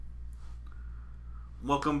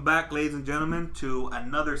Welcome back, ladies and gentlemen, to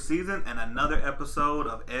another season and another episode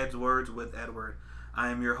of Ed's Words with Edward. I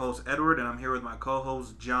am your host, Edward, and I'm here with my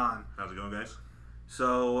co-host, John. How's it going, guys?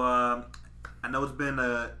 So, I know it's been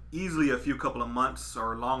easily a few couple of months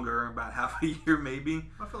or longer, about half a year maybe.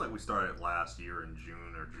 I feel like we started last year in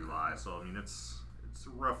June or July, so I mean it's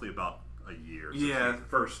roughly about a year since we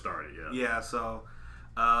first started.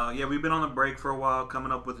 We've been on a break for a while,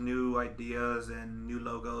 coming up with new ideas and new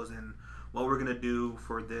logos and what we're gonna do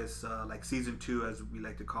for this, like season 2, as we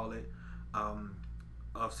like to call it, a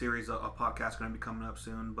series of podcasts gonna be coming up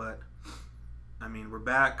soon. But I mean, we're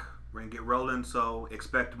back. We're gonna get rolling, so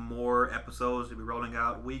expect more episodes to be rolling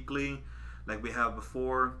out weekly, like we have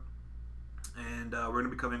before. And we're gonna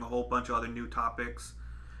be covering a whole bunch of other new topics.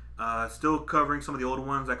 Still covering some of the old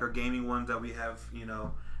ones, like our gaming ones that we have, and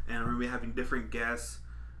we're gonna be having different guests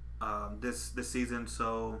this season.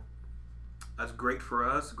 So that's great for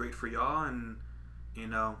us, great for y'all, and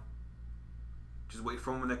just wait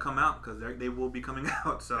for them when they come out because they will be coming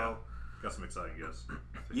out. So yeah. Got some exciting guests.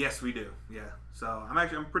 Yes, we do. Yeah. So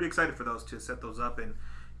I'm pretty excited for those to set those up and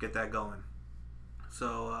get that going.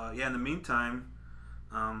 So in the meantime,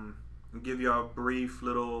 I'll give you a brief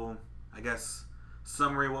little, I guess,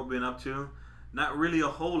 summary of what we've been up to. Not really a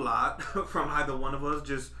whole lot from either one of us,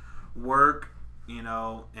 just work, and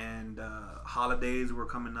holidays were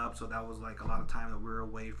coming up, so that was like a lot of time that we were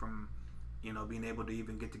away from, being able to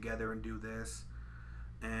even get together and do this,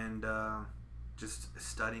 and just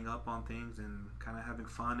studying up on things and kind of having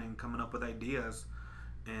fun and coming up with ideas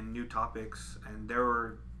and new topics. And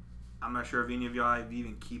I'm not sure if any of y'all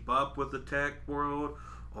even keep up with the tech world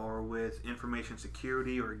or with information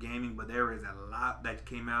security or gaming, but there is a lot that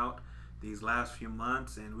came out these last few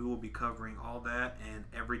months, and we will be covering all that and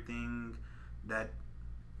everything that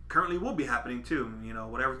currently will be happening too.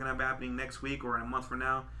 Whatever's going to be happening next week or in a month from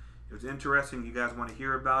now. If it's interesting, you guys want to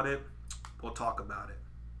hear about it, we'll talk about it.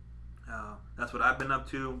 That's what I've been up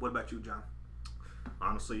to. What about you, John?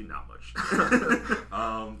 Honestly, not much.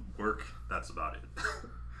 Work, that's about it.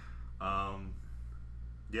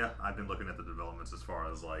 I've been looking at the developments as far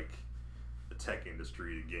as like the tech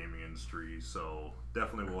industry, the gaming industry, so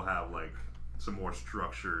definitely we'll have like some more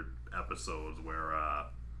structured episodes where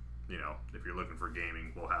if you're looking for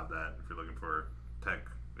gaming, we'll have that. If you're looking for tech,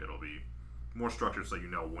 it'll be more structured so you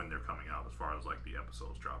know when they're coming out as far as like the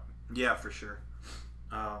episodes dropping. Yeah, for sure.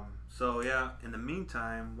 In the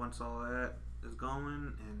meantime, once all that is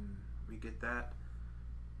going and we get that,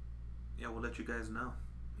 we'll let you guys know,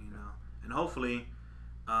 and hopefully,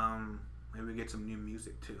 maybe we get some new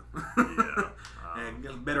music too. And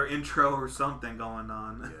get a better intro or something going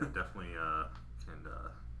on. Yeah, definitely can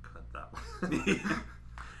cut that one.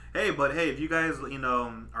 Hey, if you guys,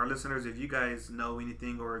 our listeners, if you guys know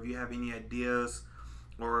anything or if you have any ideas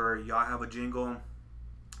or y'all have a jingle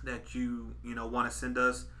that you want to send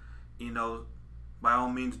us, by all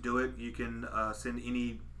means do it. You can send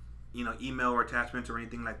any email or attachments or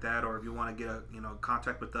anything like that, or if you want to get a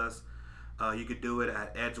contact with us, you could do it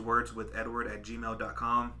at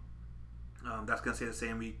edswordswithedward@gmail.com. That's gonna stay the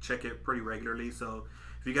same. We check it pretty regularly, so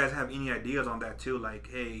if you guys have any ideas on that too, like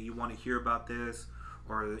hey, you want to hear about this,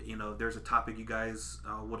 or there's a topic you guys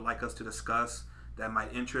would like us to discuss that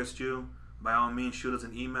might interest you, by all means shoot us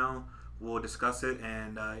an email. We'll discuss it,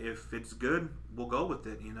 and if it's good, we'll go with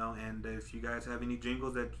it, and if you guys have any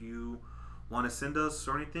jingles that you want to send us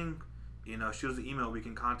or anything, shoot us an email. We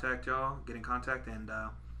can contact y'all, get in contact, and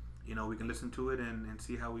we can listen to it and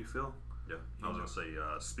see how we feel. Yeah, I was gonna say,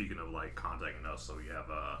 speaking of like contacting us, so we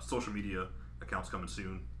have social media accounts coming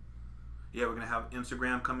soon. Yeah, we're gonna have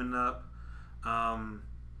Instagram coming up.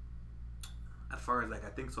 As far as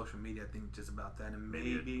I think social media, I think just about that, and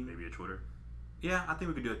maybe a Twitter. Yeah, I think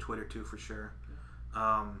we could do a Twitter too for sure.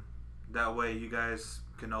 That way you guys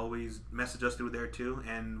can always message us through there too,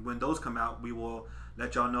 and when those come out, we will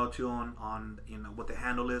let y'all know too on what the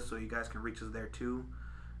handle is, so you guys can reach us there too.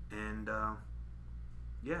 And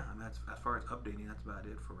that's as far as updating, that's about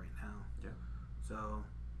it for right now. Yeah. So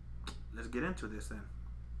let's get into this then.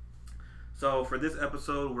 So for this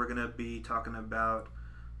episode, we're gonna be talking about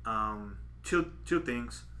two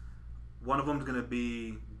things. One of them is gonna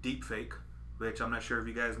be deepfake, which I'm not sure if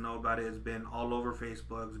you guys know about it. It's been all over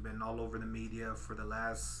Facebook. It's been all over the media for the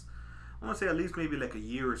last, I want to say at least maybe like a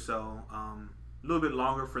year or so. A little bit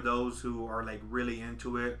longer for those who are like really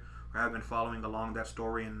into it or have been following along that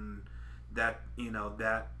story and that,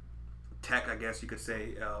 that tech, I guess you could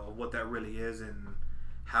say, what that really is and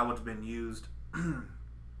how it's been used and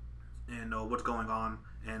what's going on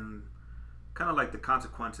and kind of like the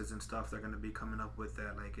consequences and stuff they're going to be coming up with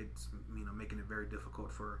that. Like it's, making it very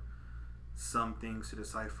difficult for some things to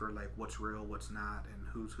decipher, like what's real, what's not, and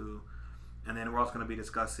who's who. And then we're also going to be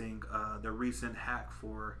discussing the recent hack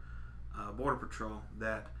for Border Patrol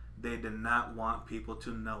that they did not want people to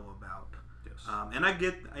know about. Yes. And I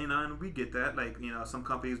get, and we get that. Like, some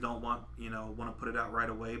companies don't want to put it out right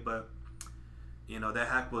away, but that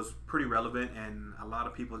hack was pretty relevant, and a lot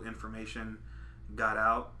of people's information got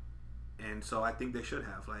out. And so I think they should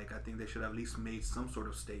have. I think they should have at least made some sort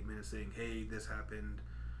of statement saying, hey, this happened.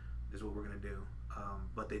 This is what we're going to do.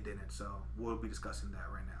 But they didn't. So we'll be discussing that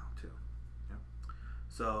right now, too. Yeah.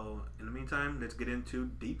 So in the meantime, let's get into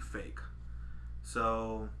deepfake.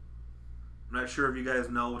 So I'm not sure if you guys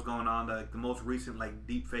know what's going on. The most recent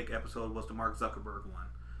deepfake episode was the Mark Zuckerberg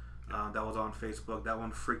one. That was on Facebook. That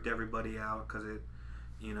one freaked everybody out because it,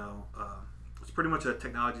 it's pretty much a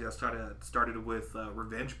technology that started with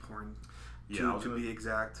revenge porn. To be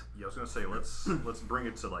exact. Yeah, I was gonna say let's bring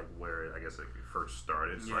it to where I guess it first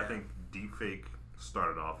started. So I think deepfake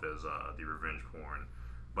started off as the revenge porn,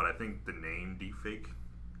 but I think the name deepfake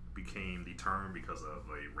became the term because of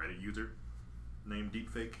a Reddit user named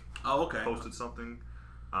Deepfake. Oh, okay. Posted something,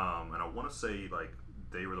 and I want to say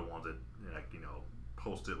they were the ones that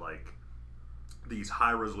posted these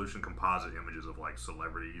high resolution composite images of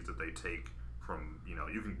celebrities that they take from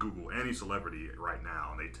you can Google any celebrity right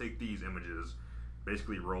now, and they take these images,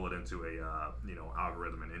 basically roll it into a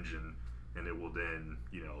algorithm and engine, and it will then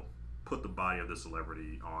put the body of the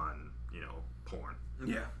celebrity on porn.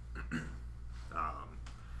 Yeah.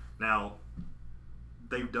 Now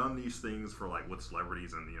they've done these things for with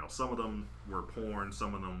celebrities, and some of them were porn,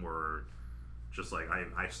 some of them were just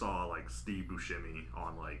I saw Steve Buscemi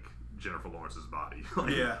on Jennifer Lawrence's body,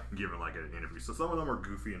 giving an interview. So some of them were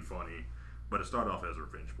goofy and funny. But it started off as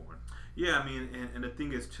revenge porn. Yeah, I mean, and the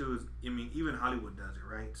thing is too is, even Hollywood does it,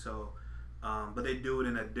 right? So, but they do it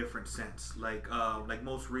in a different sense. Like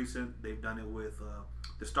most recent, they've done it with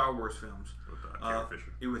the Star Wars films. With Carrie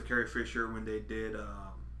Fisher. With Carrie Fisher when they did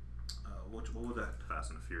what was that? Fast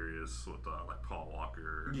and the Furious with Paul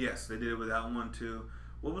Walker. Yes, they did it with that one too.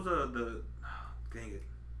 What was the dang it?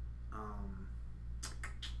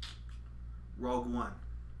 Rogue One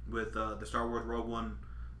with the Star Wars Rogue One.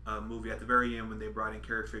 Movie at the very end when they brought in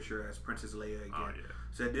Carrie Fisher as Princess Leia again. Oh, yeah.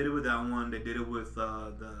 So they did it with that one. They did it with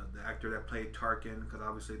the actor that played Tarkin, because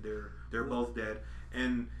obviously they're both dead.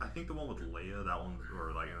 And I think the one with Leia, that one, or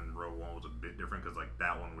in Rogue One, was a bit different because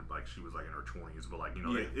that one would she was in her 20s, but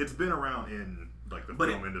it's been around in the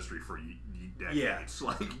film industry for decades. Yeah.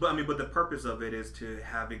 But the purpose of it is to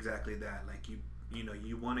have exactly that.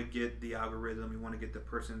 You want to get the algorithm, you want to get the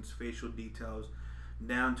person's facial details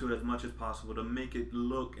down to as much as possible to make it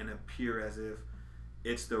look and appear as if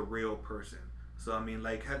it's the real person. So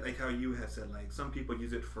like how you had said, some people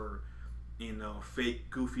use it for fake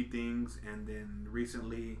goofy things, and then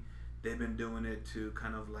recently they've been doing it to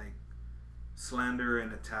kind of slander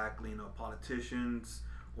and attack politicians,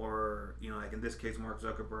 or in this case Mark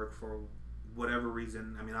Zuckerberg for whatever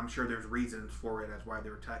reason. I'm sure there's reasons for it as why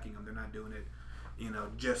they're attacking him. They're not doing it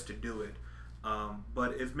just to do it,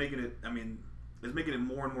 but it's making it it's making it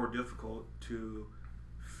more and more difficult to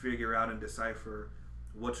figure out and decipher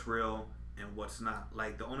what's real and what's not.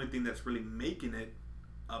 The only thing that's really making it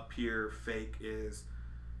appear fake is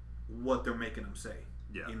what they're making them say.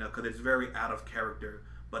 Yeah. Because it's very out of character.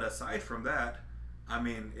 But aside from that,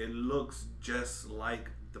 it looks just like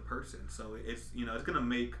the person. So it's it's gonna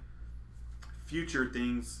make future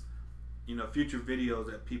things, future videos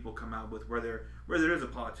that people come out with, whether it is a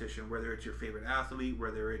politician, whether it's your favorite athlete,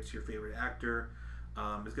 whether it's your favorite actor,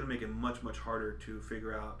 it's going to make it much, much harder to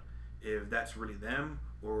figure out if that's really them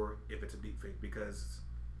or if it's a deepfake. Because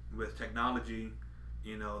with technology,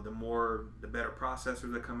 the better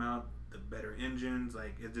processors that come out, the better engines,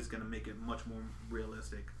 it's just going to make it much more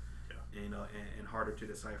realistic, and harder to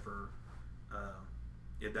decipher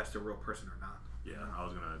if that's the real person or not. Yeah, I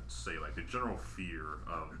was gonna say the general fear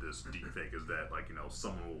of this deepfake is that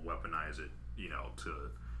someone will weaponize it,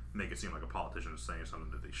 to make it seem like a politician is saying something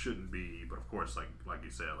that they shouldn't be. But of course, like you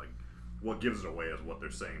said, what gives it away is what they're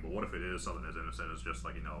saying. But what if it is something as innocent as just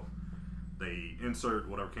they insert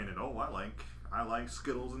whatever candidate? Oh, I like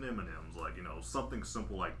Skittles and M&Ms, something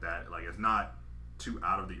simple like that. It's not too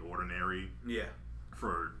out of the ordinary. Yeah.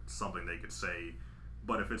 For something they could say,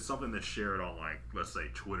 but if it's something that's shared on let's say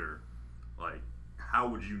Twitter. How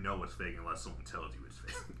would you know it's fake unless someone tells you it's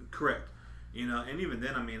fake? Correct. And even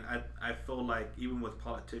then, I feel like even with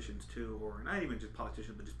politicians too, or not even just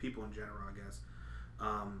politicians, but just people in general, I guess.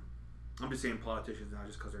 I'm just saying politicians now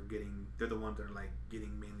just because they're the ones that are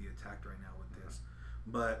getting mainly attacked right now with this.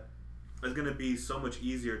 But it's going to be so much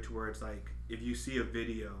easier to where it's if you see a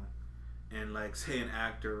video and like say an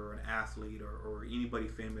actor or an athlete or anybody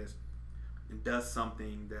famous does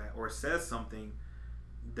something that or says something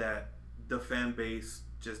that the fan base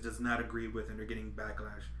just does not agree with and they're getting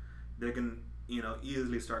backlash, they can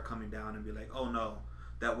easily start coming down and be like, oh no,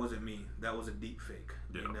 that wasn't me, that was a deep fake.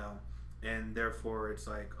 And therefore it's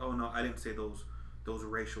like, oh no, I didn't say those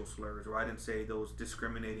racial slurs, or I didn't say those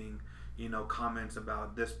discriminating comments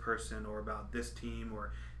about this person or about this team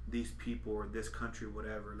or these people or this country,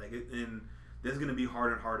 whatever. Like and this is gonna be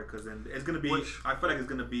harder and harder because then it's gonna be. I feel like it's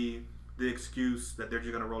gonna be the excuse that they're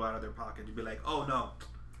just gonna roll out of their pocket to be like, oh no,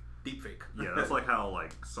 deep fake. Yeah, that's like how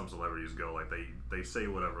like some celebrities go. Like they say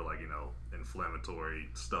whatever, like inflammatory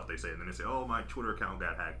stuff they say, and then they say, oh, my Twitter account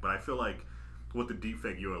got hacked. But I feel like with the deep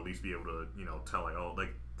fake, you'll at least be able to tell like, oh,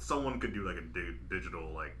 like someone could do like a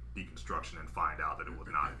digital like deconstruction and find out that it was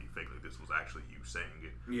not a deep fake. Like this was actually you saying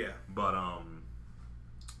it. Yeah. But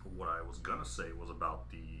what I was gonna say was about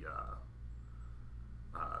the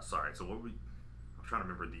sorry. So what we I'm trying to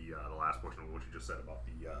remember the last portion of what you just said about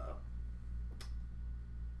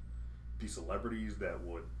the celebrities that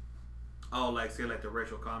would like say like the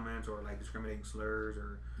racial comments or like discriminating slurs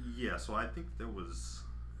or yeah. So I think there was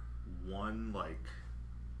one like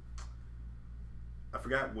I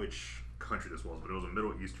forgot which country this was, but it was a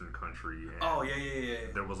Middle Eastern country. And oh yeah.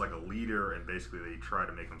 There was like a leader, and basically they tried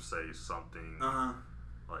to make him say something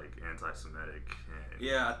like anti-Semitic. And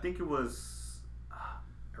yeah, I think it was.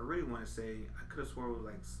 I really want to say I could have swore it was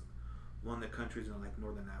like one of the countries in like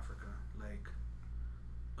Northern Africa,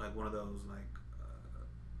 like one of those like.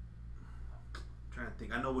 I'm trying to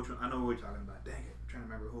think. I know which one. I know what we're talking about. Dang it, I'm trying to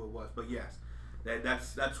remember who it was. But yes,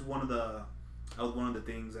 that's one of the. That was one of the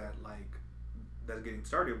things that like that's getting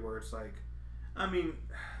started where it's like, I mean,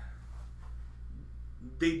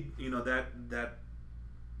 they that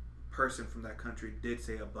person from that country did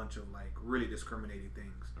say a bunch of like really discriminating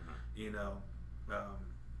things,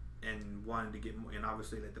 and wanted to get more, and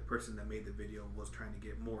obviously like the person that made the video was trying to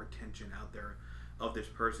get more attention out there of this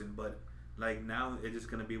person, but like now it's just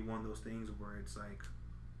gonna be one of those things where it's like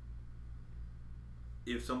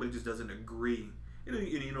if somebody just doesn't agree, you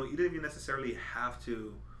don't even necessarily have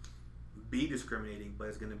to be discriminating, but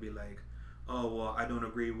it's gonna be like, oh well, I don't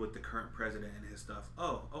agree with the current president and his stuff.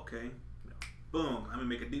 Oh, okay. Boom, I'm gonna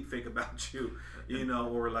make a deep fake about you,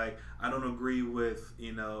 or like I don't agree with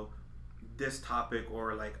this topic,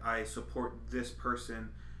 or like I support this person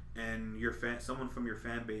and your someone from your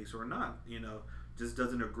fan base or not, just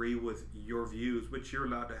doesn't agree with your views, which you're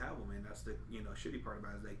allowed to have them, and that's the shitty part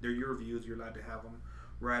about it. Is like they're your views, you're allowed to have them,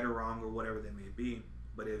 right or wrong or whatever they may be.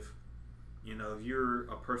 But if if you're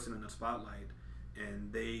a person in the spotlight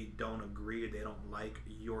and they don't agree, they don't like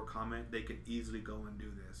your comment, they can easily go and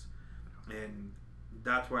do this. And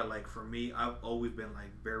that's why, like, for me, I've always been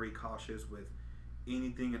like very cautious with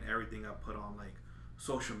anything and everything I put on like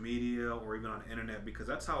social media or even on the internet, because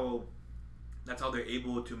that's how they're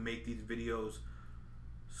able to make these videos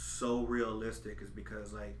so realistic, is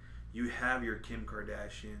because like you have your Kim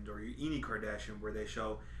Kardashians or your any Kardashian where they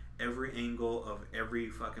show every angle of every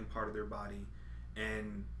fucking part of their body,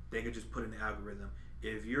 and they could just put in the algorithm.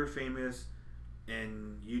 If you're famous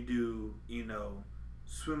and you do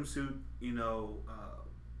swimsuit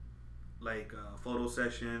photo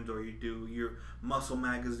sessions, or you do your Muscle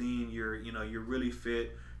magazine, you're really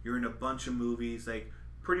fit, you're in a bunch of movies, like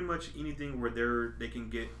pretty much anything where they can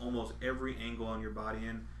get almost every angle on your body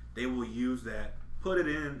in, they will use that, put it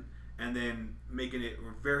in, and then making it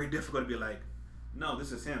very difficult to be like, no,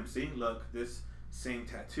 this is him. See, look, this same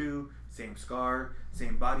tattoo, same scar,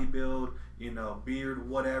 same body build, beard,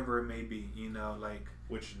 whatever it may be, like.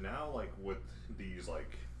 Which now, like with these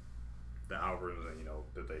like the algorithms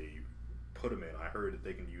that they put them in, I heard that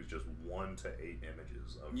they can use just 1 to 8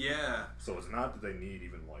 images of yeah. So it's not that they need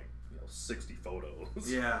even like 60 photos.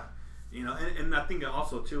 Yeah, and I think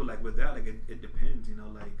also too, like with that, like it depends.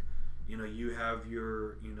 Like you have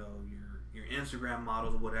your your Instagram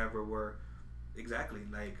models or whatever, where exactly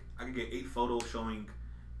like I could get 8 photos showing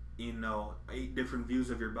 8 different views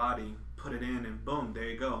of your body, put it in, and boom, there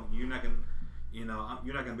you go. You're not gonna you're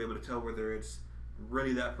not gonna be able to tell whether it's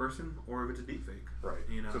really that person or if it's a deep fake. Right.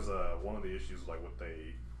 Because one of the issues like with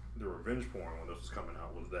the revenge porn when this was coming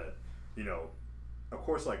out was that of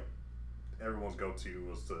course like everyone's go-to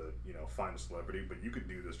was to find a celebrity, but you could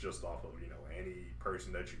do this just off of any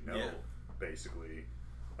person that basically,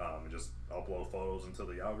 and just upload photos into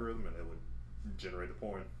the algorithm and it would generate the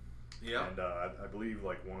porn. Yeah. And I believe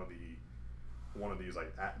like one of these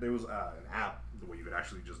like there was an app where you could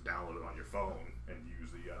actually just download it on your phone and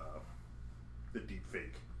use the deep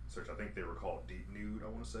fake search. I think they were called Deep Nude, I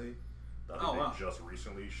want to say. I think they just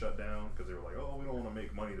recently shut down because they were like, oh, we don't want to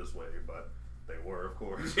make money this way, but they were, of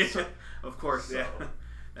course. Of course, so. Yeah.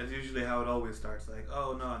 That's usually how it always starts. Like,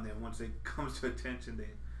 oh no, and then once it comes to attention,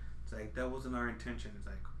 it's like that wasn't our intention. It's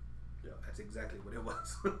like, yeah, that's exactly what it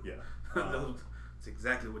was. Yeah, it's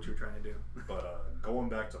exactly what you're trying to do. But going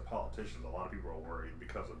back to politicians, a lot of people are worried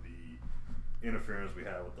because of the interference we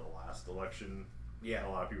had with the last election. Yeah, a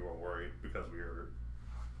lot of people are worried because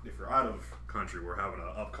if you're out of country, we're having an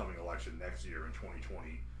upcoming election next year in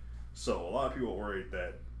 2020. So a lot of people are worried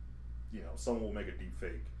that, someone will make a deep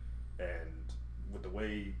fake, and with the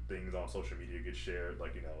way things on social media get shared,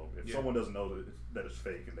 like, if someone doesn't know that it's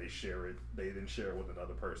fake and they share it, they then share it with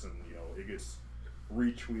another person, it gets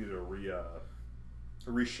retweeted or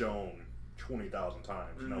reshown 20,000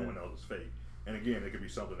 times. Mm-hmm. No one knows it's fake. And again, it could be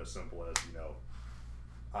something as simple as,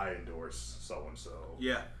 I endorse so-and-so.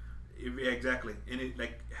 Yeah, exactly. And it,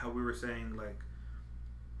 like how we were saying, like,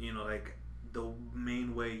 like the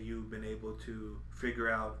main way you've been able to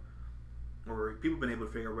figure out, or people have been able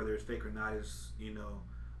to figure out whether it's fake or not, is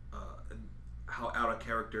how out of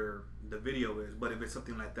character the video is. But if it's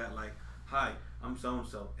something like that, like, hi, I'm so and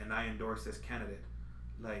so and I endorse this candidate,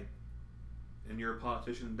 like, and you're a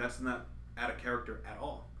politician, that's not out of character at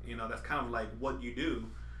all. That's kind of like what you do,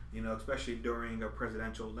 especially during a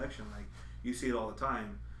presidential election. Like, you see it all the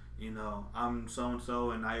time. I'm so and so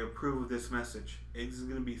and I approve of this message. It's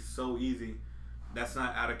gonna be so easy. That's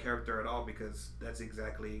not out of character at all, because that's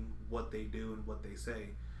exactly what they do and what they say,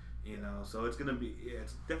 So it's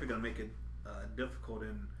definitely gonna make it difficult.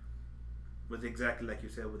 And with exactly like you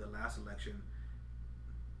said with the last election,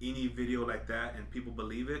 any video like that and people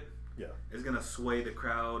believe it, it's gonna sway the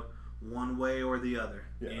crowd one way or the other.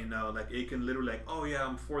 Yeah. Like it can literally like, oh yeah,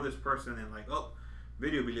 I'm for this person, and like, oh,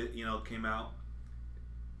 video came out.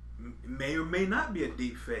 May or may not be a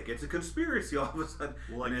deep fake. It's a conspiracy all of a sudden,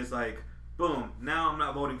 and it's like, boom, now I'm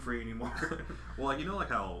not voting for you anymore. Well, like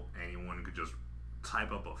how anyone could just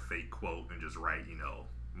type up a fake quote and just write,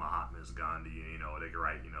 Mahatma Gandhi, and, they could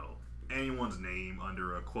write, anyone's name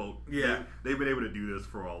under a quote. Yeah. They've been able to do this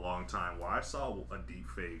for a long time. Well, I saw a deep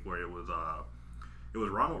fake where it was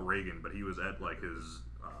Ronald Reagan, but he was at, like, his,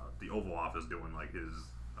 the Oval Office doing, like, his,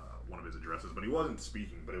 one of his addresses, but he wasn't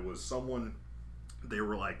speaking, but it was someone, they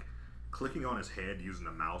were, like, clicking on his head using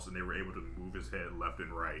the mouse, and they were able to move his head left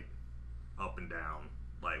and right, up and down,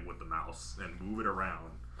 like with the mouse, and move it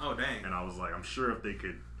around. Oh dang! And I was like, I'm sure that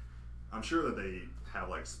they have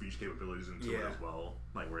like speech capabilities into it as well,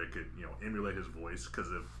 like where it could emulate his voice. Because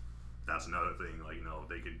if that's another thing, like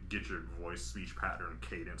they could get your voice, speech pattern,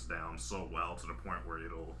 cadence down so well to the point where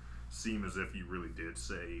it'll seem as if you really did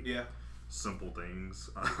say simple things.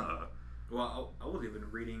 Well, I was even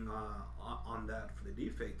reading on that for the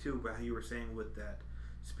deepfake too, but how you were saying with that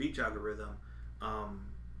speech algorithm.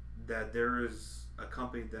 That there is a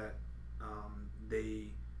company that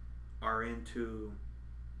they are into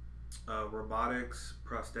robotics,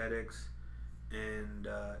 prosthetics, and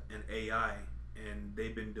AI, and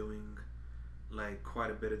they've been doing like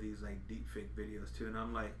quite a bit of these like deepfake videos too. And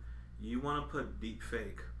I'm like, you want to put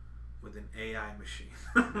deepfake with an AI machine?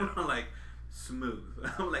 Like, smooth.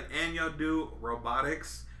 I'm like, and y'all do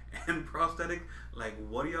robotics and prosthetic? Like,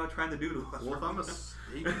 what are y'all trying to do to us? Well, if I'm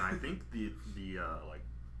mistaken, I think the like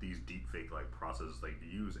these deepfake like processes, like they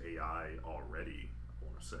use AI already, I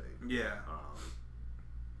want to say. Yeah.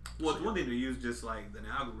 Well, it's one thing to use just like an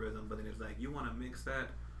algorithm, but then it's like you want to mix that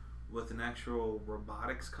with an actual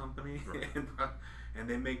robotics company, right. and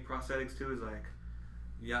they make prosthetics too. Is like,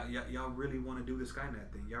 y'all really want to do the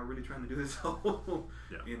Skynet thing? Y'all really trying to do this whole,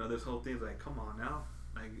 this whole thing? Is like, come on now.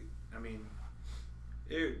 Like, I mean,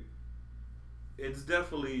 it's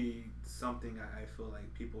definitely something I feel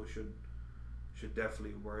like people should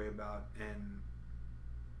definitely worry about. And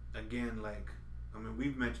again, like, I mean,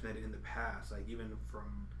 we've mentioned it in the past, like even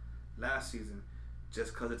from last season,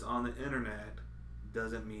 just because it's on the internet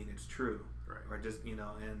doesn't mean it's true, right? Or just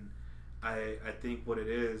and I think what it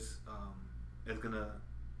is gonna,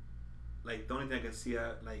 like, the only thing I can see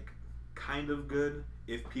like kind of good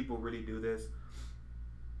if people really do this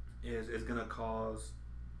is it's gonna cause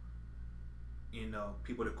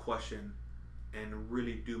people to question and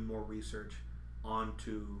really do more research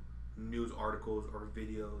onto news articles or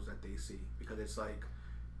videos that they see, because it's like,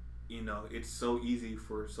 it's so easy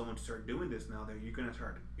for someone to start doing this now that you're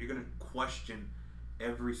gonna question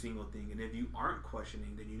every single thing. And if you aren't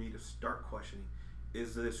questioning, then you need to start questioning.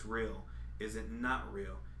 Is this real? Is it not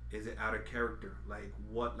real? Is it out of character?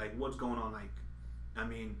 What's going on? Like, I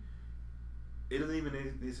mean, it doesn't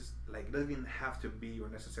even have to be or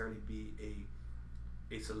necessarily be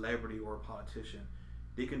a celebrity or a politician.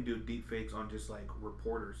 they can do deep fakes on just like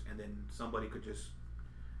reporters, and then somebody could just,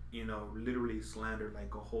 literally slander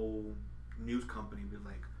like a whole news company, be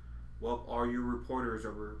like, well, all your reporters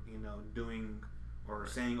are, doing or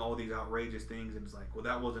saying all these outrageous things, and it's like, well,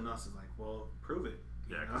 that wasn't us. It's like, well, prove it.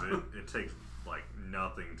 Yeah, because it takes like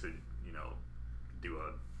nothing to do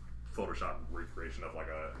a Photoshop recreation of like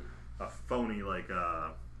a phony like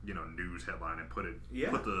news headline and put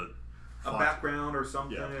the a background or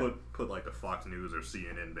something. Yeah, put like the Fox News or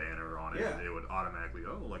CNN banner on it, and it would automatically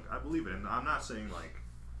I believe it. And I'm not saying like,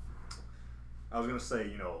 I was gonna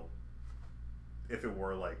say if it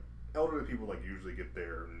were like elderly people like usually get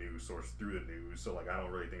their news source through the news, so like I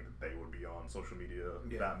don't really think that they would be on social media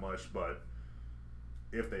that much, but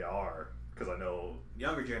if they are, because I know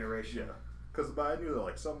younger generation, because I knew that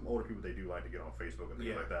like some older people, they do like to get on Facebook and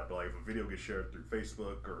things like that, but like if a video gets shared through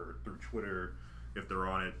Facebook or through Twitter, if they're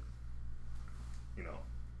on it,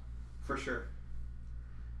 for sure,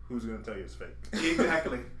 who's gonna tell you it's fake?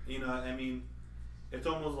 Exactly. I mean, it's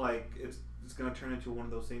almost like it's gonna turn into one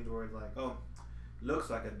of those things where it's like, oh, looks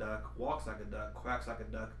like a duck, walks like a duck, quacks like a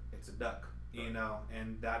duck, it's a duck, and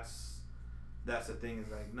that's the thing,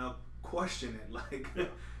 is like, no, question it, like,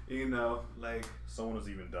 like someone has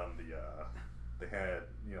even done they had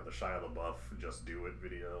the Shia LaBeouf Just Do It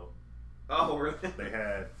video. Oh, really? They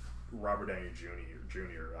had Robert Downey Jr.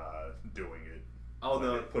 Doing it. Oh,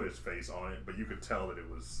 they put his face on it, but you could tell that it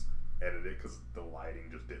was edited because the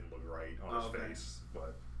lighting just didn't look right on his face.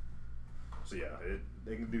 But so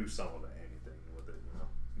they can do some of anything with it,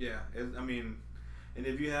 Yeah, I mean, and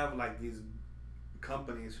if you have like these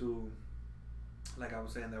companies who, like I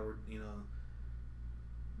was saying, that were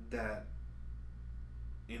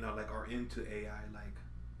like are into AI, like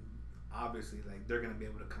obviously like they're gonna be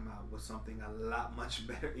able to come out with something a lot much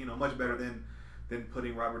better, much better than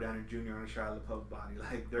putting Robert Downey Jr. on a Shia LaBeouf body.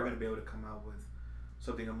 Like they're gonna be able to come out with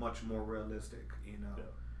something much more realistic,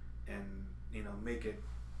 and make it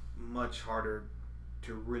much harder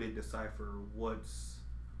to really decipher what's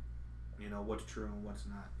true and what's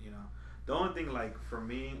not. The only thing, like for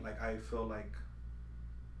me, like I feel like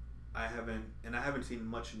I haven't seen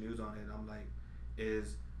much news on it. I'm like,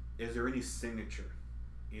 is there any signature?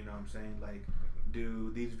 You know what I'm saying? Like,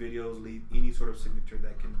 do these videos leave any sort of signature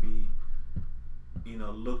that can be,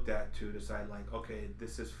 looked at to decide like, okay,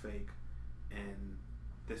 this is fake and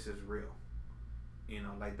this is real.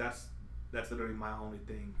 Like that's literally my only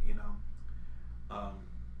thing.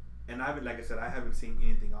 And like I said, I haven't seen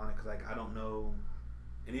anything on it because like I don't know.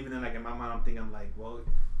 And even then, like in my mind, I'm thinking, I'm like, well,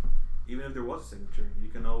 even if there was a signature, you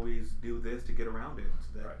can always do this to get around it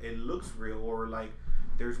so that it looks real, or like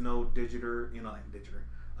there's no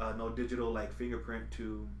no digital like fingerprint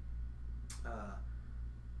to,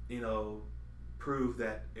 prove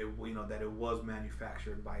that it was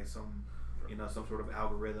manufactured by some, some sort of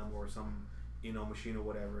algorithm or some, machine or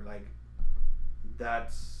whatever. Like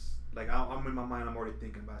that's like I'm in my mind, I'm already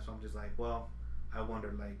thinking about it, so I'm just like, well, I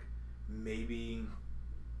wonder, like maybe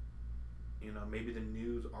the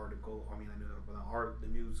news article, the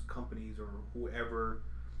news companies or whoever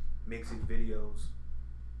makes these videos,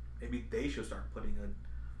 maybe they should start putting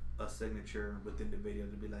a signature within the video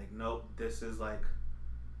to be like, nope, this is like,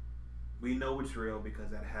 we know it's real because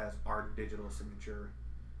that has our digital signature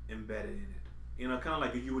embedded in it. Kind of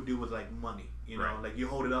like you would do with like money. Like you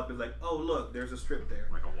hold it up, it's like, oh look, there's a strip there,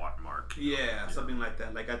 like a watermark. Yeah, something like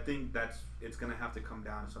that. Like I think it's gonna have to come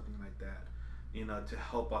down to something like that. To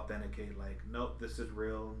help authenticate, like, nope, this is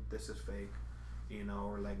real, this is fake,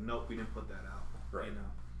 or like, nope, we didn't put that out, right?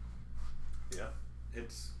 Yeah,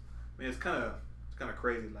 it's kind of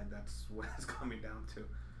crazy. Like that's what it's coming down to,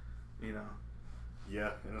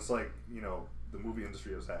 Yeah, and it's like the movie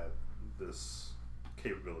industry has had this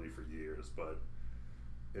capability for years, but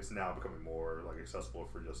it's now becoming more like accessible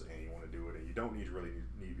for just anyone to do it, and you don't need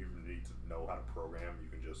to know how to program. You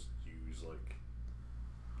can just use like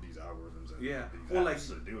these algorithms and these apps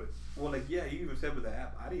to do it. Well, like you even said with the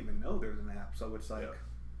app, I didn't even know there was an app. So it's like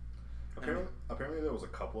apparently there was a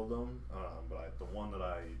couple of them, but the one that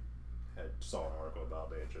I saw an article about,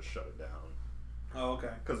 they had just shut it down. Oh,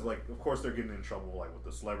 okay. Because like of course they're getting in trouble like with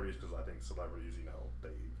the celebrities, because I think celebrities they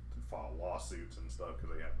file lawsuits and stuff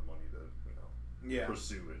because they have the money to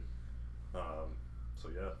pursue it. So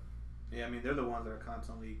yeah, I mean they're the ones that are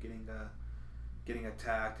constantly getting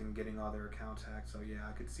attacked and getting all their accounts hacked. So yeah,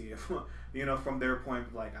 I could see if from their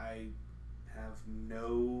point, like I have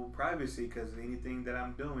no privacy because anything that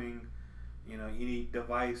I'm doing, any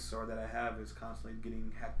device or that I have is constantly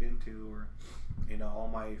getting hacked into, or all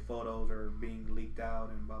my photos are being leaked out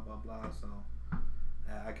and blah blah blah. So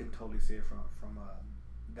I can totally see it from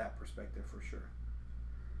that perspective for sure.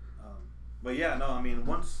 But yeah, no, I mean,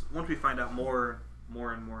 once we find out more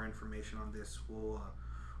and more information on this, we'll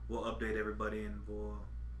update everybody and we'll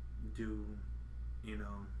do, you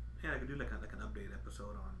know, yeah, I could do like an update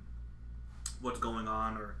episode on what's going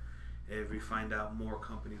on, or if we find out more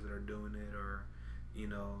companies that are doing it, or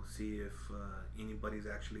see if anybody's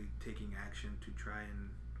actually taking action to try and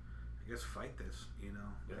I guess fight this. Yeah.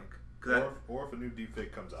 Like Or if a new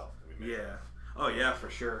deepfake comes out. yeah. Oh yeah, for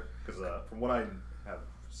sure. Because from what I have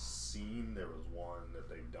seen, there was one that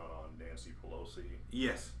they've done on Nancy Pelosi.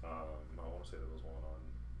 Yes. I want to say there was one on.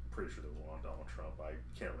 I'm pretty sure there was one on Donald Trump. I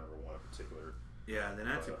can't remember one in particular. Yeah, the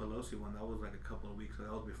Nancy Pelosi one, that was like a couple of weeks ago.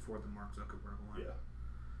 That was before the Mark Zuckerberg one. Yeah.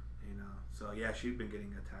 So yeah, she's been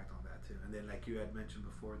getting attacked on that too. And then like you had mentioned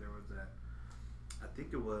before, there was that. I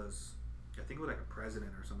think it was like a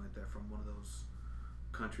president or something like that from one of those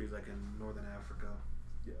countries like in Northern Africa.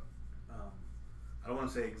 Yeah. I don't want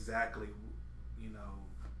to say exactly,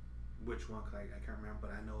 which one, cause I can't remember,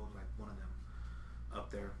 but I know it was like one of them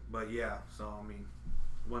up there. But yeah, so I mean,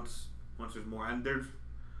 once there's more, and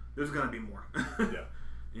there's gonna be more.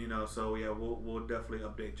 Yeah. So yeah, we'll definitely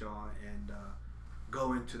update y'all and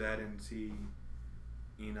go into that and see,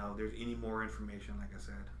 there's any more information, like I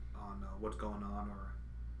said, on what's going on, or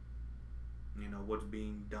what's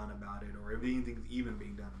being done about it, or if anything's even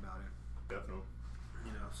being done about it. Definitely.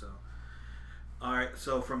 So all right,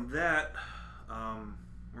 so from that,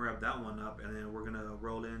 we're gonna have that one up, and then we're gonna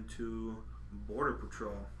roll into Border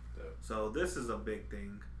Patrol. Yeah. So this is a big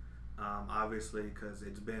thing, obviously, because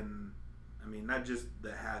it's been, I mean, not just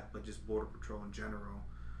the hack, but just Border Patrol in general,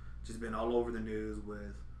 just been all over the news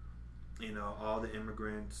with, all the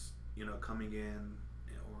immigrants, coming in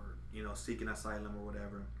or seeking asylum or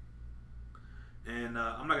whatever. And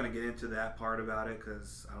I'm not gonna get into that part about it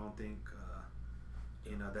because I don't think,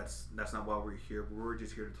 that's not why we're here. We're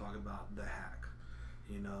just here to talk about the hack.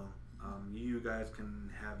 You guys can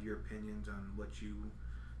have your opinions on what you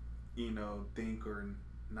think or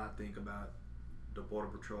not think about the Border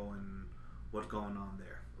Patrol and what's going on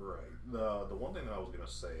there. Right. The one thing that I was gonna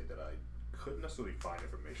say that I couldn't necessarily find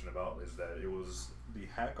information about is that it was the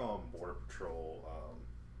hack on Border Patrol,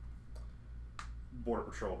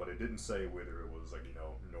 but it didn't say whether it was like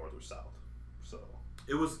north or south. So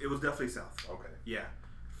it was definitely south. Okay. Yeah,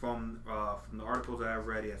 from the articles that I've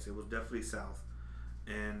read, yes, it was definitely south,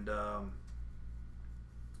 and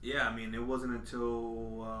yeah, I mean, it wasn't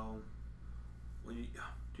until do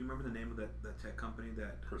you remember the name of that tech company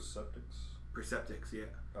that Perceptix, yeah.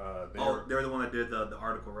 They're the one that did the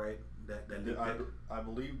article, right? That I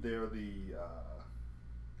believe they're the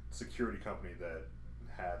security company that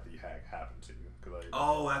had the hack happen to.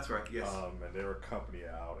 That's right. Yes. And they're a company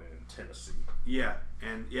out in Tennessee. Yeah,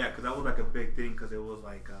 and yeah, because that was like a big thing because it was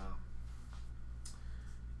like,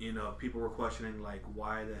 people were questioning like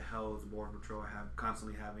why the hell is Border Patrol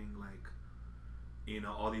constantly having like,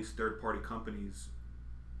 all these third party companies,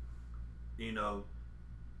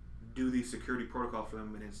 do these security protocols for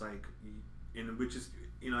them, and it's like, which is,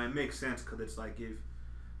 it makes sense because it's like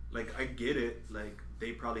I get it, like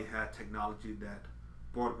they probably had technology that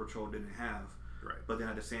Border Patrol didn't have. Right. But then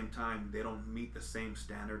at the same time, they don't meet the same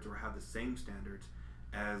standards or have the same standards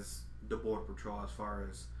as the Border Patrol as far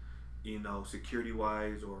as, security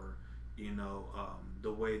wise, or,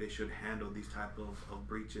 the way they should handle these type of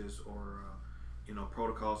breaches, or,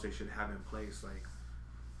 protocols they should have in place. Like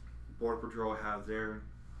Border Patrol have their,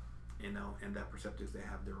 and that Perceptix, they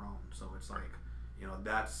have their own. So it's like,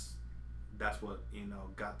 that's what,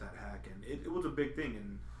 got that hack. And it was a big thing.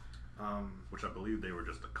 And, which I believe they were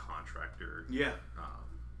just a contractor. Yeah.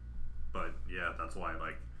 But yeah, that's why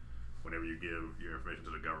like whenever you give your information to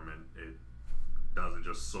the government, it doesn't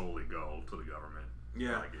just solely go to the government.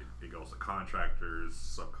 Yeah. Like it goes to contractors,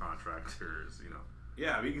 subcontractors,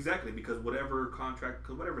 Yeah, exactly, because whatever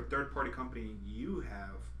third party company you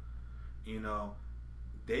have,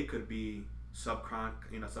 they could be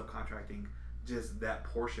subcontracting just that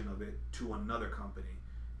portion of it to another company,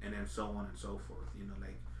 and then so on and so forth.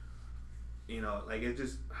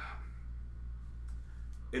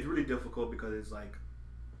 It's really difficult because it's like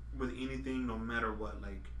with anything, no matter what,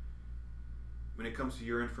 like when it comes to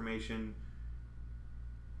your information,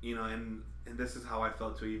 and this is how I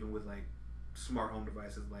felt too, even with like smart home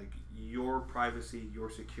devices, like your privacy, your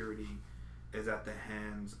security is at the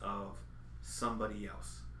hands of somebody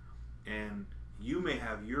else, and you may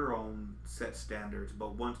have your own set standards,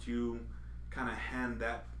 but once you kind of hand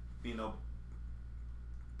that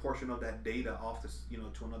portion of that data off to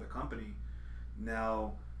to another company,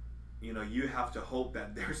 now you have to hope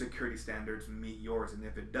that their security standards meet yours, and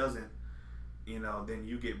if it doesn't, then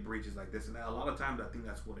you get breaches like this. And a lot of times I think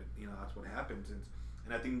that's what happens. And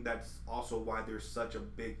and I think that's also why there's such a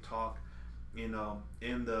big talk, in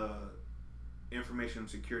the information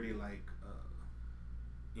security, like,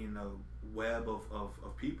 web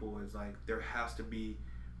of people, is like there has to be,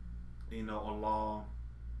 a law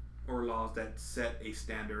or laws that set a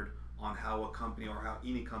standard on how a company or how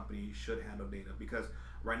any company should handle data, because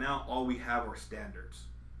right now all we have are standards.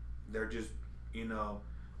 They're just,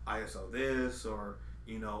 ISO this, or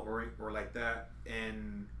or like that,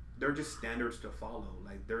 and they're just standards to follow.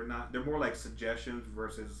 Like they're more like suggestions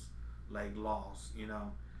versus like laws,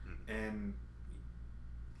 and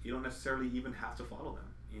you don't necessarily even have to follow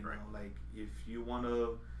them. Right. Like if you want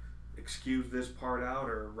to excuse this part out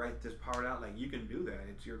or write this part out, like you can do that.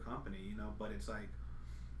 It's your company, but it's like,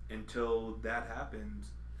 until that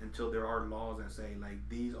happens, until there are laws that say like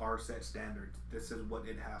these are set standards, this is what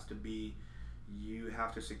it has to be, you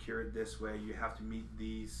have to secure it this way, you have to meet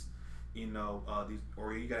these, these,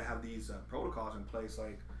 or you gotta have these protocols in place,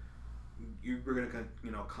 like we're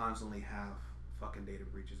gonna constantly have fucking data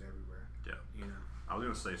breaches everywhere. Yeah. I was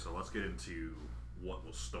gonna say, so let's get into what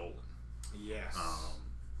was stolen. Yes.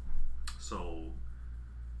 So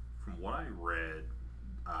from what I read,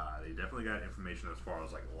 they definitely got information as far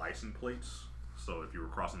as like license plates. So if you were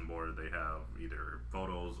crossing the border, they have either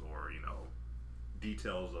photos or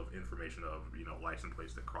details of information of license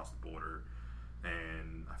plates that cross the border.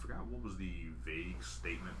 And I forgot what was the vague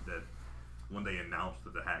statement that when they announced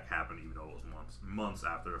that the hack happened, even though it was months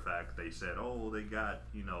after the fact, they said, oh, they got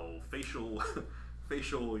facial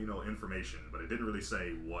facial information, but it didn't really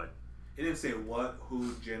say what. It didn't say what,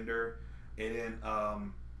 who, gender. It didn't.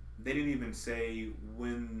 They didn't even say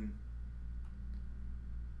when.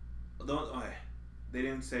 They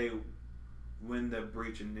didn't say when the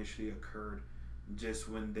breach initially occurred. Just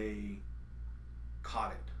when they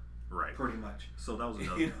caught it. Right. Pretty much. So that was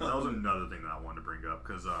another. That was another thing that I wanted to bring up,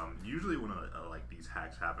 because usually when like these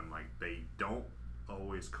hacks happen, like they don't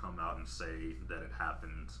always come out and say that it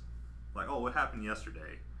happened. Like, oh, it happened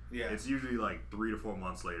yesterday. Yeah. It's usually like 3 to 4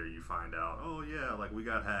 months later you find out, oh yeah, like we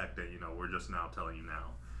got hacked, and we're just now telling you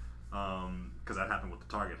now, because that happened with the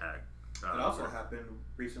Target hack. It also happened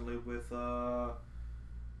recently with my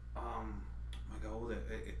God, what was it?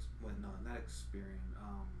 It's no, not Experian.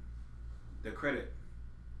 The credit,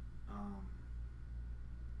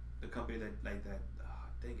 the company that like that.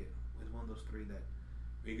 Dang it, it's one of those three that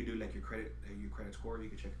you could do like your credit score. You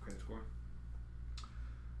can check your credit score.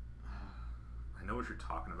 I know what you're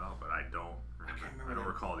talking about, but I don't remember. I don't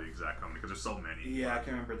recall the exact company because there's so many. Yeah, I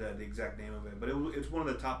can't remember the exact name of it, but it's one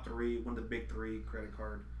of the top three, one of the big three credit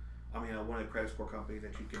card. One of the credit score companies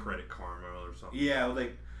that you can. Credit Karma or something. Yeah, it was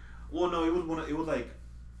like, well, no, it was one. It was like,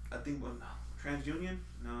 I think TransUnion.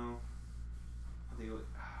 No, I think it was.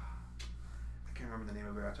 I can't remember the name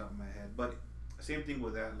of it off the top of my head, but same thing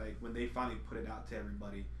with that. Like when they finally put it out to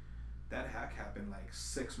everybody, that hack happened like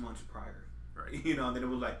 6 months prior. Right. And then it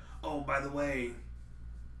was like, oh, by the way,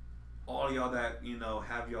 all y'all that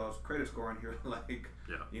have y'all's credit score on here, like,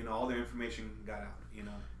 yeah, all their information got out.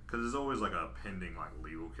 Because there's always like a pending like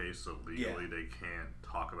legal case, so legally they can't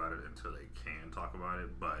talk about it until they can talk about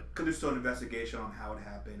it. But because there's still an investigation on how it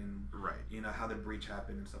happened and right, how the breach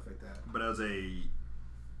happened and stuff like that. But as a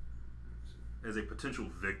potential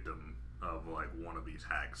victim of like one of these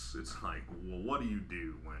hacks, it's like, well, what do you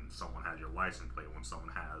do when someone has your license plate, when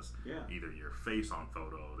someone has either your face on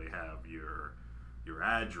photo, they have your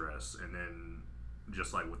address, and then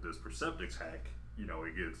just like with this Perceptix hack,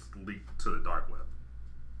 it gets leaked to the dark web.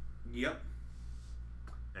 Yep.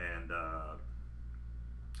 And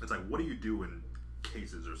it's like, what do you do in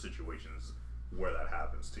cases or situations where that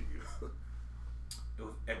happens to you? It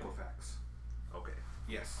was Equifax. Okay.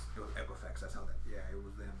 Yes, it was Equifax. That's how that. Yeah, it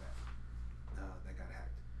was them that got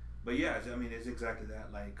hacked. But yeah, it's exactly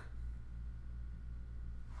that. Like,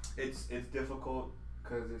 it's difficult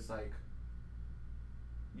because it's like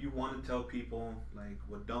you want to tell people like,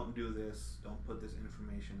 well, don't do this, don't put this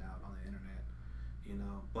information out on the internet,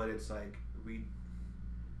 But it's like we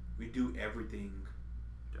do everything.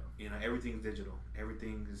 Yeah. Everything's digital.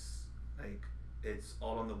 Everything is like it's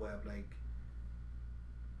all on the web. Like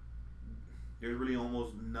there's really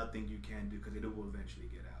almost nothing you can do because it will eventually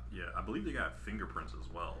get out. Yeah, I believe they got fingerprints as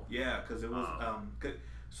well. Yeah, because it was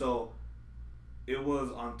so it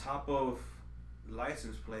was on top of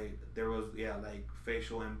license plate. There was like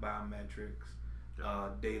facial and biometrics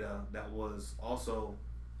data that was also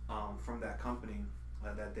from that company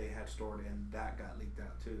that they had stored, and that got leaked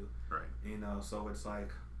out too. Right. So it's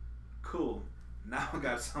like, cool. Now I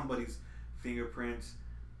got somebody's fingerprints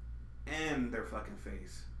and their fucking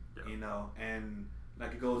face. Yeah. And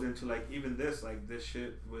like it goes into like even this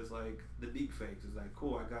shit was like the deep fakes. It's like,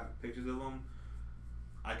 cool, I got pictures of them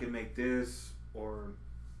I can make this, or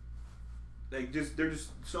like just there's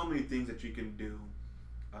just so many things that you can do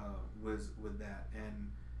with that.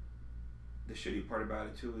 And the shitty part about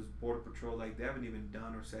it too is Border Patrol, like they haven't even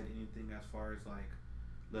done or said anything as far as like,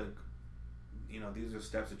 look, these are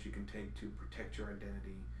steps that you can take to protect your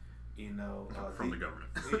identity. From the government.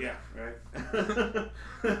 Yeah, right.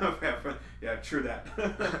 Yeah, true that.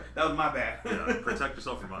 That was my bad. Yeah, protect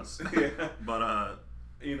yourself from us. Yeah. But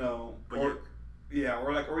or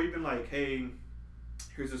even like, hey,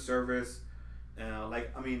 here's a service. It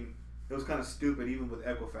was kind of stupid even with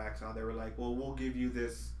Equifax, how they were like, well, we'll give you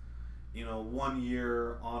this, 1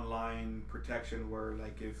 year online protection where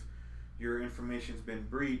like if your information's been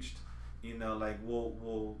breached, like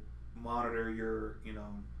we'll monitor your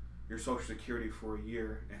your social security for a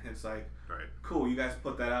year. And it's like, right, cool, you guys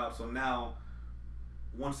put that out, so now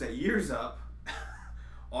once that year's up,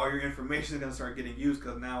 all your information is gonna start getting used,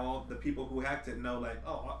 because now all the people who hacked it know, like,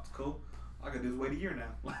 oh, it's cool, all I gotta do is wait a year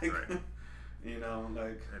now. Like, right.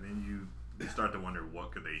 Like, and then you start to wonder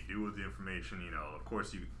what could they do with the information. Of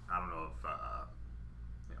course, I don't know if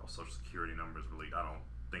social security numbers really, I don't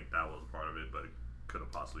think that was part of it, but it could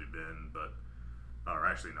have possibly been. But or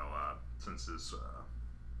actually no, since this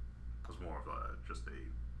was more of just a,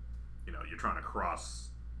 you're trying to cross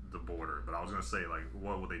the border. But I was gonna say, like,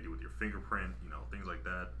 what would they do with your fingerprint, things like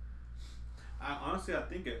that. I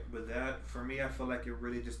think with that, for me, I feel like it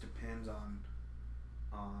really just depends on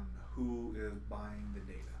who is buying the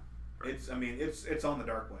data. Right. It's on the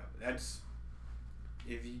dark web. That's,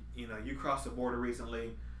 if you cross the border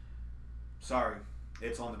recently, sorry,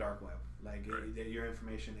 it's on the dark web. Like, right. Your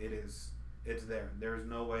information, it's there. There's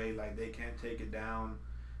no way, like, they can't take it down.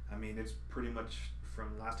 It's pretty much,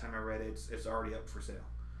 from last time I read it, it's already up for sale.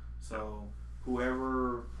 So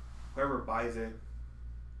whoever buys it,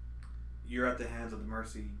 you're at the hands of the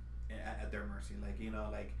mercy, at their mercy. Like,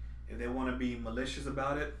 like, if they want to be malicious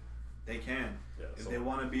about it, they can. Yeah, if they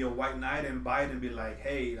want to be a white knight and buy it and be like,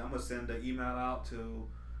 hey, I'm gonna send an email out to,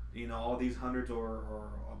 all these hundreds, or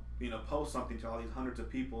post something to all these hundreds of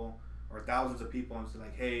people or thousands of people and say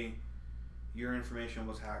like, hey, your information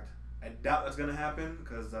was hacked. I doubt that's gonna happen,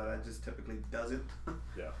 because that just typically doesn't.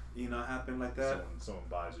 Yeah. Happen like that. Someone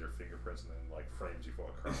buys your fingerprints and then like frames you for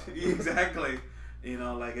a crime. Exactly.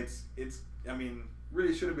 Like it's.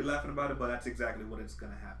 Really shouldn't be laughing about it, but that's exactly what it's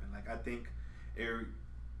gonna happen. Like, I think it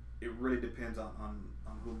really depends on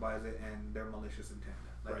who buys it and their malicious intent.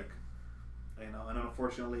 Like, right. And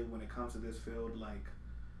unfortunately, when it comes to this field, like,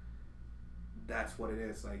 that's what it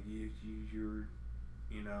is. Like, you're,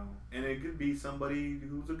 and it could be somebody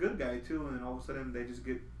who's a good guy too, and then all of a sudden they just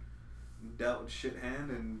get dealt with shit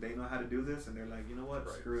hand, and they know how to do this, and they're like, you know what,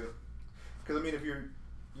 right. Screw it. Because if you're,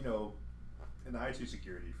 in the IT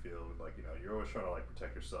security field, like, you're always trying to like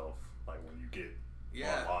protect yourself, like when you get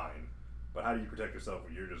online. But how do you protect yourself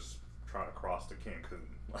when you're just trying to cross to Cancun?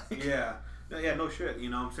 Like, yeah, no shit. You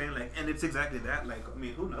know what I'm saying? Like, and it's exactly that. Like,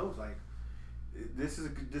 who knows? Like, this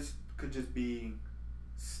could just be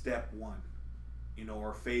step one,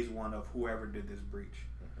 or phase one of whoever did this breach.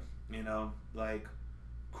 Mm-hmm. Like,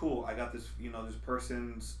 cool. I got this. This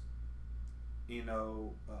person's,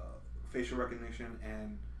 facial recognition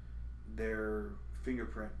and their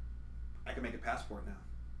fingerprint. I can make a passport now.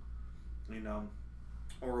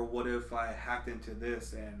 Or what if I hacked into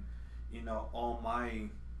this and, all my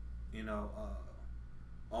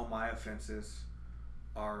offenses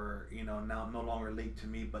are, now no longer linked to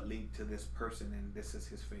me, but linked to this person, and this is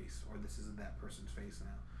his face, or this is that person's face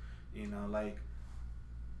now. Like,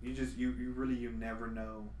 you never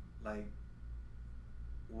know, like,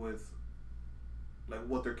 with, like,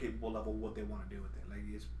 what they're capable of or what they want to do with it. Like,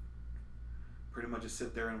 it's pretty much just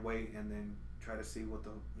sit there and wait, and then try to see what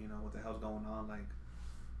the hell's going on. Like,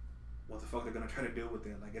 what the fuck they're gonna try to do with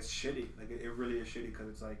it. Like, it's shitty. Like, it really is shitty, because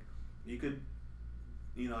it's like, you could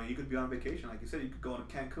be on vacation, like you said, you could go to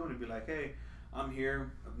Cancun and be like, hey, I'm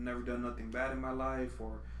here, I've never done nothing bad in my life,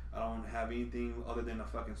 or I don't have anything other than a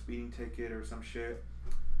fucking speeding ticket or some shit.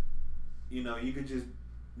 You could just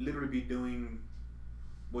literally be doing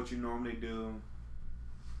what you normally do,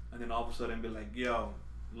 and then all of a sudden be like, yo,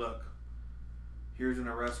 look, here's an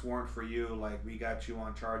arrest warrant for you, like, we got you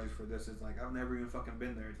on charges for this. It's like, I've never even fucking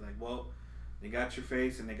been there. It's like, well, they got your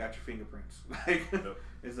face and they got your fingerprints. Like, yep.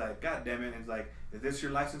 It's like, god damn it. It's like, is this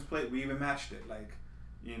your license plate? We even matched it. Like,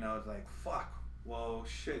 it's like, fuck, well,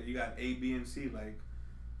 shit, you got A, B, and C. Like,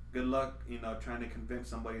 good luck, trying to convince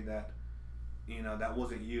somebody that, that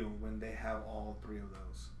wasn't you, when they have all three of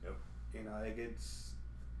those. Yep. Like, it's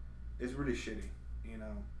really shitty,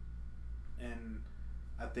 and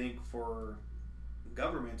I think for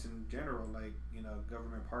governments in general, like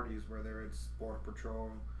government parties, whether it's Border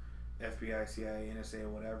Patrol, FBI, CIA, NSA, or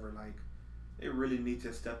whatever, like they really need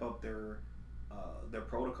to step up their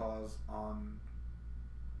protocols on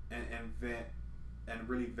and vet and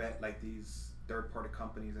really vet like these third party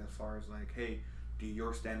companies as far as like, hey, do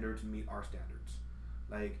your standards meet our standards?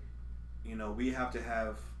 Like, we have to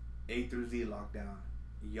have A through Z lockdown.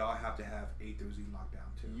 Y'all have to have A through Z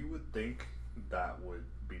lockdown too. You would think that would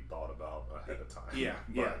be thought about ahead of time. Yeah,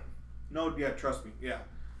 yeah. No, yeah, trust me, yeah.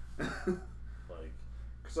 Like,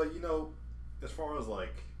 because as far as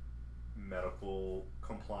like medical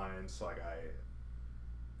compliance, like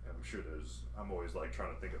I'm sure I'm always like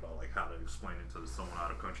trying to think about like how to explain it to someone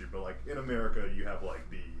out of country, but like in America you have like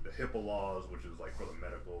the HIPAA laws, which is like for the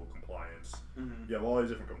medical compliance. Mm-hmm. You have all these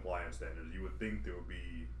different compliance standards. You would think there would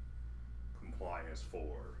be compliance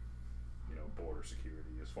for border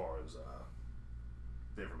security as far as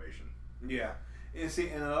the information. Yeah, and see,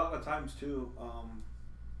 and a lot of times too,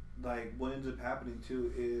 like what ends up happening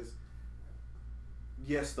too is,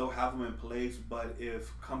 yes, they'll have them in place, but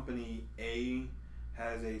if company A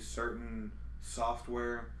has a certain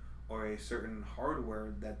software or a certain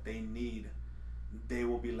hardware that they need, they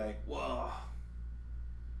will be like, well,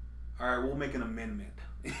 all right, we'll make an amendment.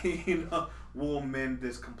 We'll amend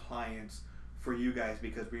this compliance for you guys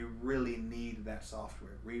because we really need that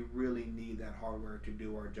software. We really need that hardware to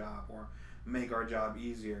do our job or make our job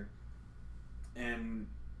easier. And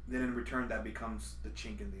then in return, that becomes the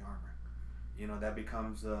chink in the armor. That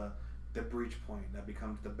becomes the breach point. That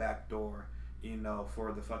becomes the back door,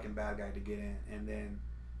 for the fucking bad guy to get in. And then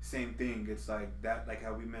same thing, it's like that, like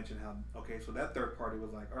how we mentioned how, okay, so that third party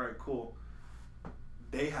was like, all right, cool.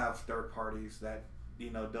 They have third parties that,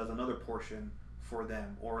 does another portion for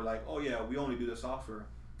them, or like, oh yeah, we only do the software.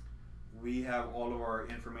 We have all of our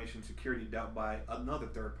information security dealt by another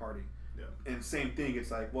third party. Yeah. And same thing,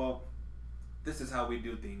 it's like, well, this is how we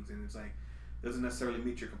do things, and it's like doesn't necessarily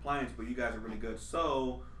meet your compliance, but you guys are really good,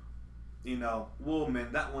 so we'll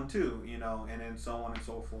amend that one too, and then so on and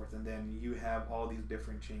so forth, and then you have all these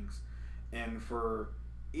different chinks. And for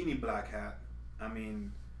any black hat, I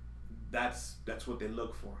mean, that's what they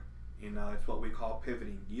look for. It's what we call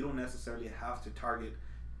pivoting. You don't necessarily have to target,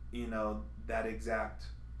 that exact,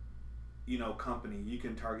 company. You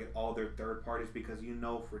can target all their third parties because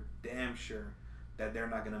for damn sure that they're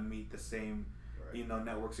not going to meet the same, right,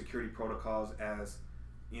 network security protocols as,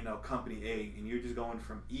 company A. And you're just going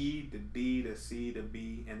from E to D to C to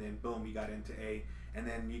B, and then boom, you got into A, and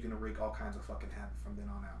then you can wreak all kinds of fucking havoc from then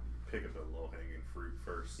on out. Pick up the low hanging fruit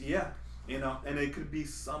first. Yeah, and it could be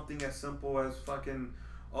something as simple as fucking,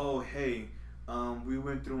 oh, hey, we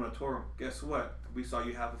went through a tour. Guess what? We saw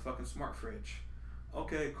you have a fucking smart fridge.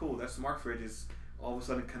 Okay, cool. That smart fridge is all of a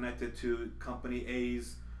sudden connected to company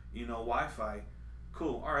A's, Wi-Fi.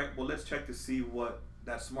 Cool. All right. Well, let's check to see what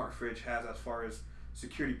that smart fridge has as far as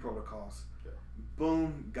security protocols. Yeah.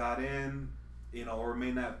 Boom, got in, or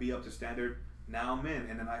may not be up to standard. Now I'm in,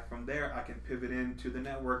 and then from there I can pivot into the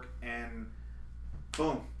network, and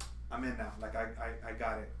boom, I'm in now. Like I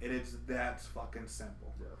got it. It's that fucking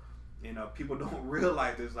simple. Yeah. People don't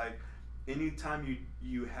realize this. Like, anytime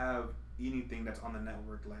you have anything that's on the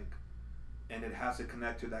network, like, and it has to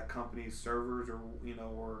connect to that company's servers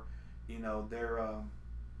or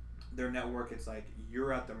their network, it's like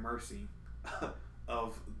you're at the mercy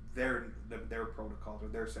of their protocols or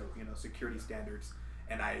their security standards,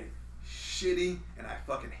 and I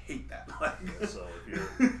fucking hate that. Like, yeah, so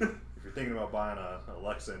if you're thinking about buying a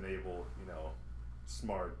Alexa enabled,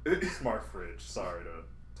 smart fridge, sorry to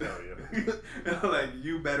tell you. Like,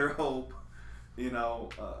 you better hope,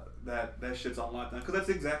 that shit's on lockdown, because that's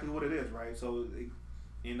exactly what it is, right? So,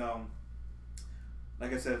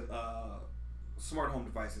 like I said, smart home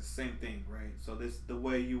devices, same thing, right? So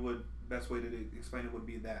best way to explain it would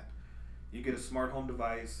be that you get a smart home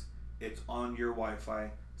device, it's on your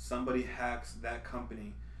Wi-Fi, somebody hacks that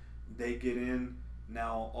company, they get in,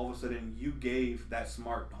 now all of a sudden you gave that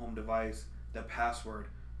smart home device the password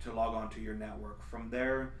to log on to your network. From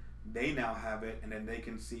there, they now have it, and then they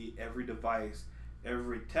can see every device,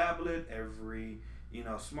 every tablet, every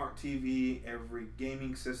smart TV, every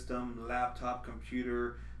gaming system, laptop,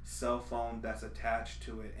 computer, cell phone that's attached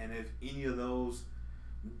to it. And if any of those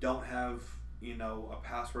don't have a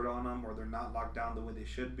password on them, or they're not locked down the way they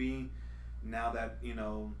should be, now that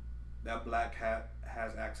that black hat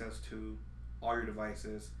has access to all your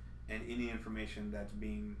devices and any information that's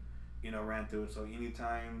being ran through it. So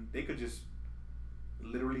anytime they could just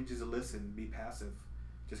literally just listen, be passive,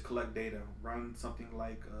 just collect data, run something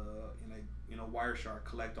like Wireshark,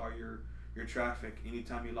 collect all your traffic.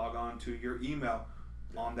 Anytime you log on to your email,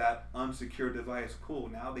 on that unsecured device. Cool.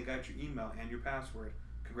 Now they got your email and your password.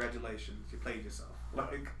 Congratulations, you played yourself.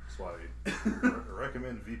 Like that's why I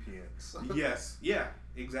recommend VPNs. Yes. Yeah.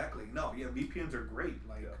 Exactly. No. Yeah. VPNs are great.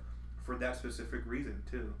 Like for that specific reason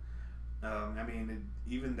too. I mean,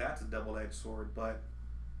 even that's a double-edged sword, but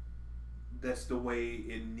that's the way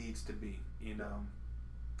it needs to be, you know.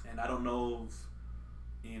 And I don't know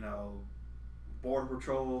if, you know, Border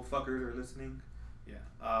Patrol fuckers are listening.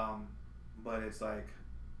 Yeah. But it's like,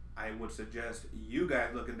 I would suggest you guys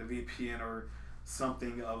look into VPN or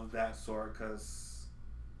something of that sort, because,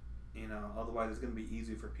 you know, otherwise it's going to be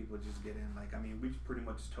easy for people to just get in. Like, I mean, we pretty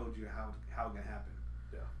much told you how it can happen.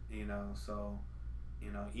 Yeah. You know, so,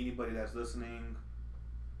 you know, anybody that's listening,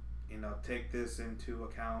 you know, take this into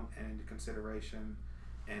account and into consideration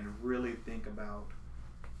and really think about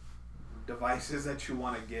devices that you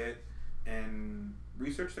want to get and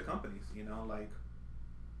research the companies, you know. Like,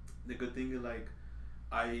 the good thing is, like,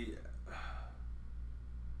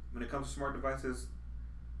 when it comes to smart devices,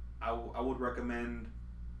 I would recommend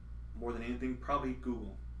more than anything probably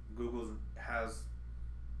Google. Google has,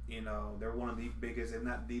 you know, they're one of the biggest, if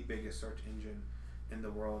not the biggest, search engine in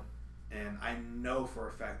the world, and I know for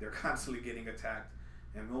a fact they're constantly getting attacked.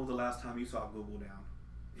 And when was the last time you saw Google down?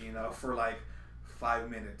 You know, for like 5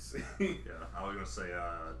 minutes. Yeah, I was gonna say,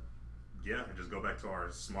 yeah, and just go back to our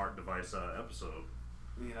smart device episode.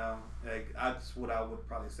 You know, like, that's what I would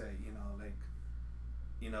probably say. You know, like,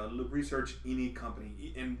 you know, research any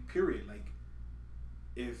company, and period. Like,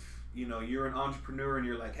 if, you know, you're an entrepreneur and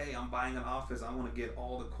you're like, hey, I'm buying an office, I want to get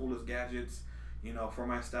all the coolest gadgets, you know, for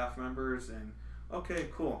my staff members, and okay,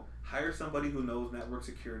 cool. Hire somebody who knows network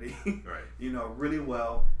security, right? You know, really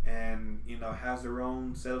well, and, you know, has their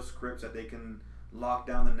own set of scripts that they can lock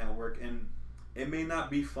down the network. And it may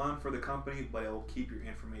not be fun for the company, but it will keep your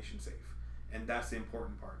information safe, and that's the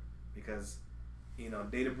important part. Because, you know,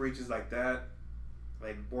 data breaches like that,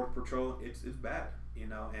 like Border Patrol, it's bad, you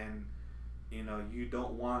know, and, you know, you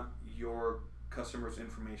don't want your customers'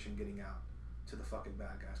 information getting out to the fucking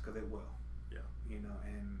bad guys, because it will. Yeah. You know,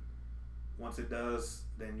 and once it does,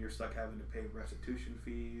 then you're stuck having to pay restitution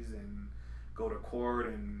fees and go to court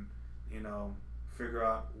and, you know, figure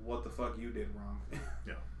out what the fuck you did wrong.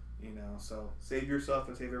 Yeah. You know, so save yourself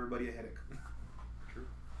and save everybody a headache. True.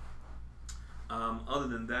 Other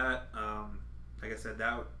than that, like I said,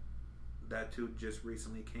 that too just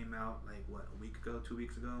recently came out, like, what, a week ago, 2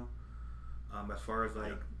 weeks ago? As far as,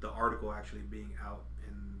 like, the article actually being out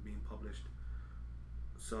and being published.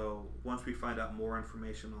 So once we find out more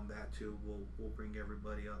information on that too, we'll bring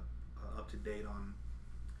everybody up to date on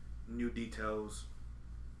new details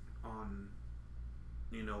on,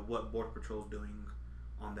 you know, what Border Patrol's doing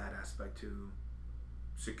on that aspect to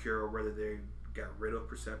secure, whether they got rid of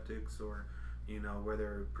Perceptics, or, you know,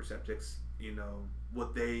 whether Perceptics, you know,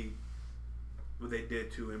 what they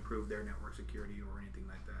did to improve their network security or anything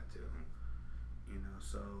like that too. You know,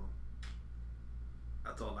 so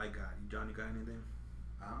that's all I got. John, you got anything?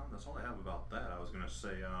 That's all I have about that. I was gonna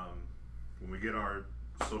say, when we get our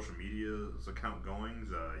social media's account going,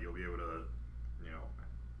 you'll be able to, you know,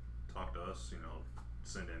 talk to us. You know,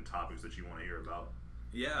 send in topics that you want to hear about.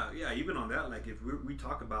 Yeah. Even on that, like, if we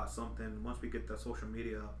talk about something, once we get the social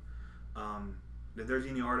media up, if there's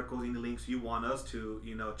any articles, any links you want us to,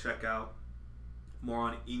 you know, check out more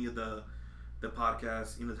on any of the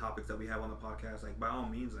podcasts, any of the topics that we have on the podcast, like, by all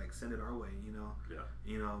means, like, send it our way. You know. Yeah.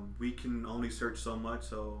 You know, we can only search so much,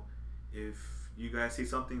 so if you guys see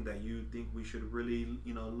something that you think we should really,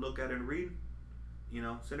 you know, look at and read, you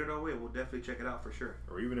know, send it our way. We'll definitely check it out for sure.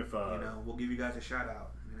 Or even if you know, we'll give you guys a shout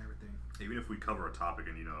out and everything. Even if we cover a topic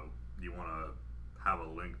and, you know, you want to have a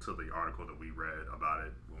link to the article that we read about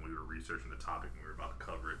it when we were researching the topic and we were about to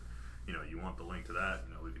cover it, you know, you want the link to that,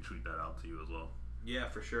 you know, we can tweet that out to you as well. Yeah,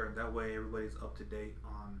 for sure. That way everybody's up to date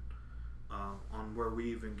on where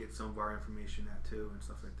we even get some of our information at too, and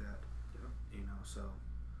stuff like that. Yeah. You know, so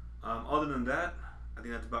other than that, I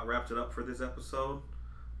think that's about wraps it up for this episode.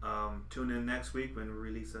 Tune in next week when we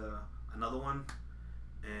release another one,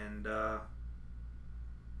 and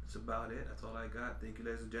that's about it. That's all I got. Thank you,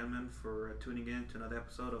 ladies and gentlemen, for tuning in to another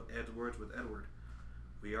episode of Ed's Words with Edward.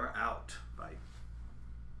 We are out. Bye.